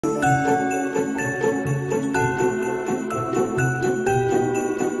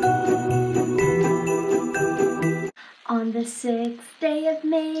the 6th day of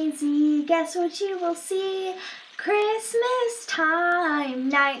Maizy, guess what you will see? Christmas time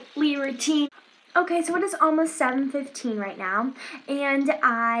nightly routine. Okay, so it is almost 7:15 right now, and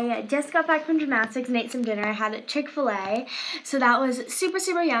I just got back from gymnastics and ate some dinner. I had Chick-fil-A, so that was super,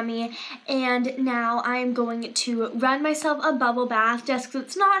 super yummy, and now I'm going to run myself a bubble bath just because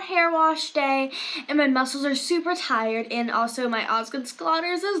it's not hair wash day, and my muscles are super tired, and also my Osgood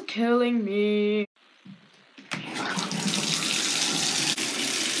Sclatters is killing me.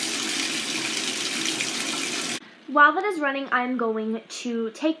 While that is running, I'm going to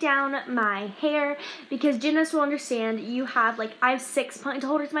take down my hair because gymnasts will understand I have 6 ponytail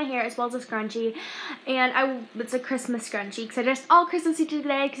holders in my hair as well as a scrunchie, and it's a Christmas scrunchie because I dressed all Christmassy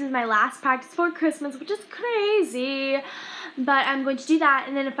today because it's my last practice for Christmas, which is crazy. But I'm going to do that,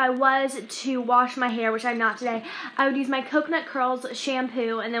 and then if I was to wash my hair, which I'm not today, I would use my Coconut Curls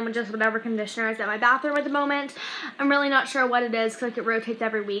shampoo and then with just whatever conditioner is at my bathroom at the moment. I'm really not sure what it is because it rotates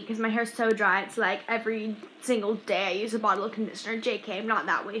every week because my hair's so dry. It's like every single day I use a bottle of conditioner. JK, I'm not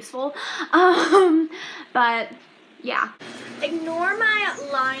that wasteful. But yeah. Ignore my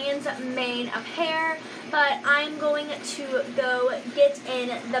lion's mane of hair, but I'm going to go get in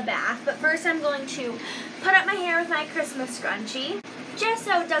the bath. But first I'm going to put up my hair with my Christmas scrunchie, just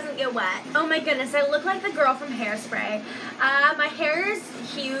so it doesn't get wet. Oh my goodness, I look like the girl from Hairspray. My hair is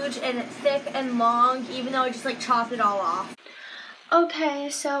huge and thick and long, even though I just chopped it all off.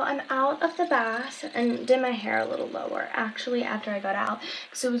 Okay, so I'm out of the bath and did my hair a little lower, actually, after I got out,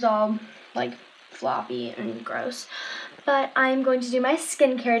 because it was all, floppy and gross. But I'm going to do my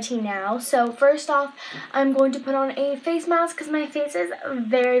skincare routine now. So first off, I'm going to put on a face mask because my face is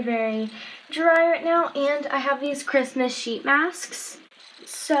very, very dry right now, and I have these Christmas sheet masks.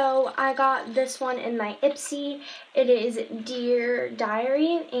 So I got this one in my Ipsy. It is Dear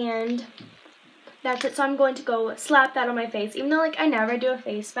Diary, and that's it. So I'm going to go slap that on my face, even though I never do a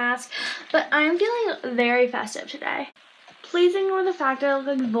face mask, but I'm feeling very festive today. Please ignore the fact that I look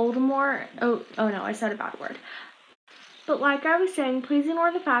like Voldemort. Oh no, I said a bad word. But like I was saying, please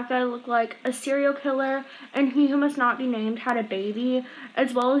ignore the fact that I look like a serial killer and he who must not be named had a baby,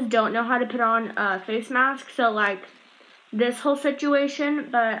 as well as don't know how to put on a face mask. So this whole situation,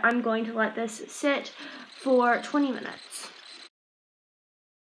 but I'm going to let this sit for 20 minutes.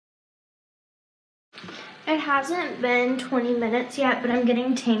 It hasn't been 20 minutes yet, but I'm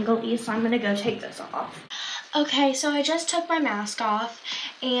getting tingly, so I'm going to go take this off. Okay, so I just took my mask off,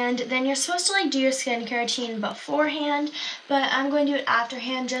 and then you're supposed to do your skincare routine beforehand, but I'm going to do it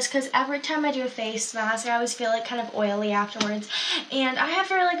afterhand just because every time I do a face mask, I always feel kind of oily afterwards, and I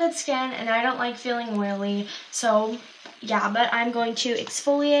have really good skin, and I don't like feeling oily, so yeah, but I'm going to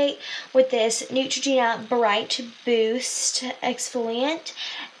exfoliate with this Neutrogena Bright Boost exfoliant,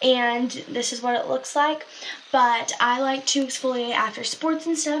 and this is what it looks like. But I like to exfoliate after sports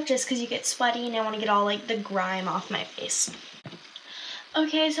and stuff just because you get sweaty and I want to get all the grime off my face.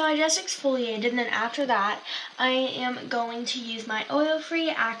 Okay, so I just exfoliated, and then after that, I am going to use my oil-free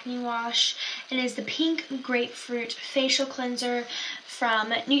acne wash. It is the Pink Grapefruit Facial Cleanser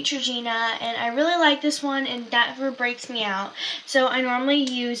from Neutrogena, and I really like this one, and that never breaks me out. So I normally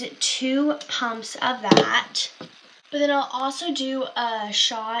use 2 pumps of that. But then I'll also do a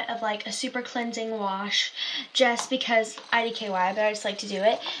shot of a super cleansing wash just because IDKY, but I just like to do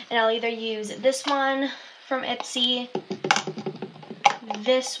it. And I'll either use this one from Ipsy,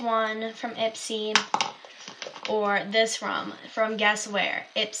 this one from Ipsy, or this from guess where,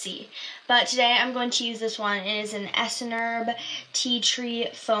 Ipsy. But today I'm going to use this one. It is an Essenherb Tea Tree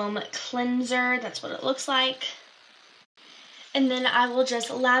Foam Cleanser. That's what it looks like. And then I will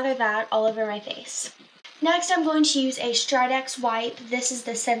just lather that all over my face. Next, I'm going to use a Stridex wipe. This is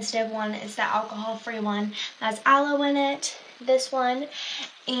the sensitive one. It's the alcohol-free one. That has aloe in it, this one.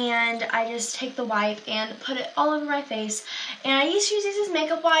 And I just take the wipe and put it all over my face. And I used to use these as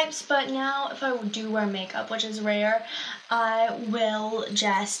makeup wipes, but now if I do wear makeup, which is rare, I will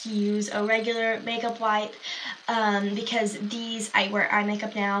just use a regular makeup wipe because these, I wear eye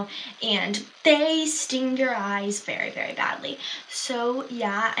makeup now, and they sting your eyes very, very badly. So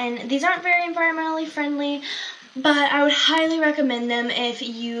yeah, and these aren't very environmentally friendly, but I would highly recommend them if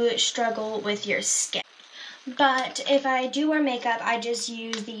you struggle with your skin. But if I do wear makeup, I just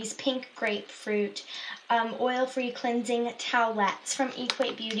use these Pink Grapefruit oil-free cleansing towelettes from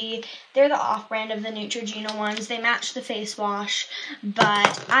Equate Beauty. They're the off-brand of the Neutrogena ones. They match the face wash,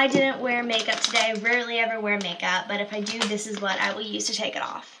 but I didn't wear makeup today. I rarely ever wear makeup, but if I do, this is what I will use to take it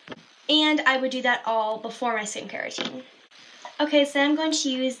off. And I would do that all before my skincare routine. Okay, so I'm going to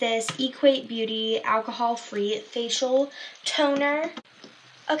use this Equate Beauty alcohol-free facial toner.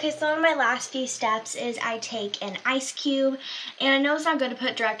 Okay, so one of my last few steps is I take an ice cube, and I know it's not good to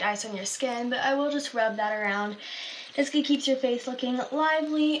put direct ice on your skin, but I will just rub that around. Just it keeps your face looking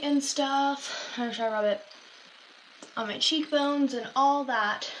lively and stuff. I'm trying to rub it on my cheekbones and all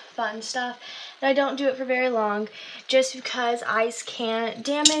that fun stuff. And I don't do it for very long just because ice can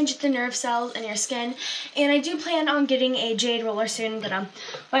damage the nerve cells in your skin. And I do plan on getting a jade roller soon. I'm gonna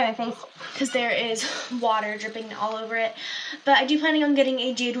wipe my face because there is water dripping all over it. But I do plan on getting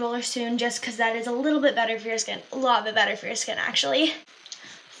a jade roller soon just because that is a little bit better for your skin. A lot bit better for your skin actually.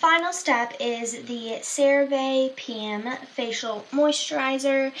 Final step is the CeraVe PM Facial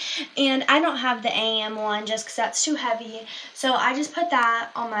Moisturizer, and I don't have the AM one just because that's too heavy, so I just put that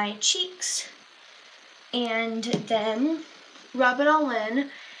on my cheeks and then rub it all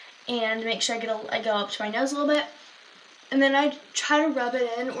in and make sure I go up to my nose a little bit, and then I try to rub it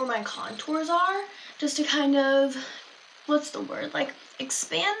in where my contours are just to kind of, what's the word, like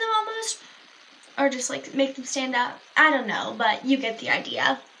expand them almost, or just like make them stand up. I don't know, but you get the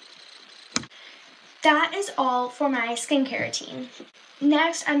idea. That is all for my skincare routine.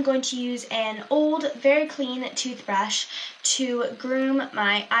 Next, I'm going to use an old, very clean toothbrush to groom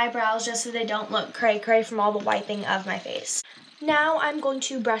my eyebrows just so they don't look cray-cray from all the wiping of my face. Now I'm going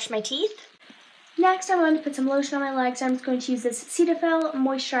to brush my teeth. Next, I'm going to put some lotion on my legs. I'm just going to use this Cetaphil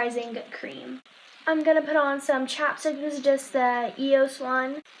Moisturizing Cream. I'm going to put on some chapstick. This is just the EOS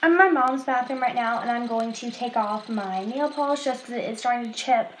one. I'm in my mom's bathroom right now, and I'm going to take off my nail polish just because it is starting to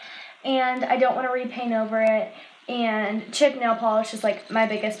chip. And I don't want to repaint over it, and chipped nail polish is like my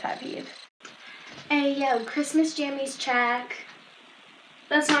biggest pet peeve. Hey, yo, Christmas jammies check.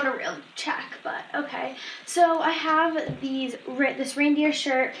 That's not a real check, but okay. So I have this reindeer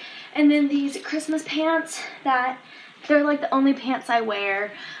shirt and then these Christmas pants that they're like the only pants I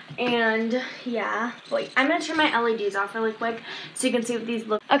wear. And yeah, wait, I'm gonna turn my LEDs off really quick so you can see what these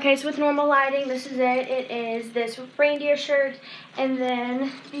look. Okay, so with normal lighting, this is it. It is this reindeer shirt and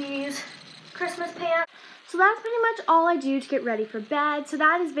then these Christmas pants. So that's pretty much all I do to get ready for bed. So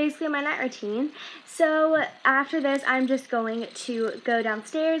that is basically my night routine. So after this, I'm just going to go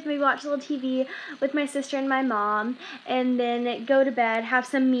downstairs, maybe watch a little TV with my sister and my mom, and then go to bed, have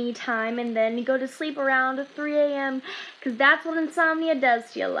some me time, and then go to sleep around 3 a.m. because that's what insomnia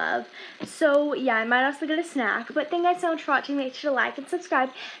does to you, love. So yeah, I might also get a snack. But thank you guys so much for watching. Make sure to like and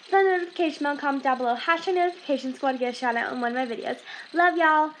subscribe. Turn the notification bell, comment down below, #notifications, so I get a shout out on one of my videos. Love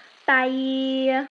y'all. Bye.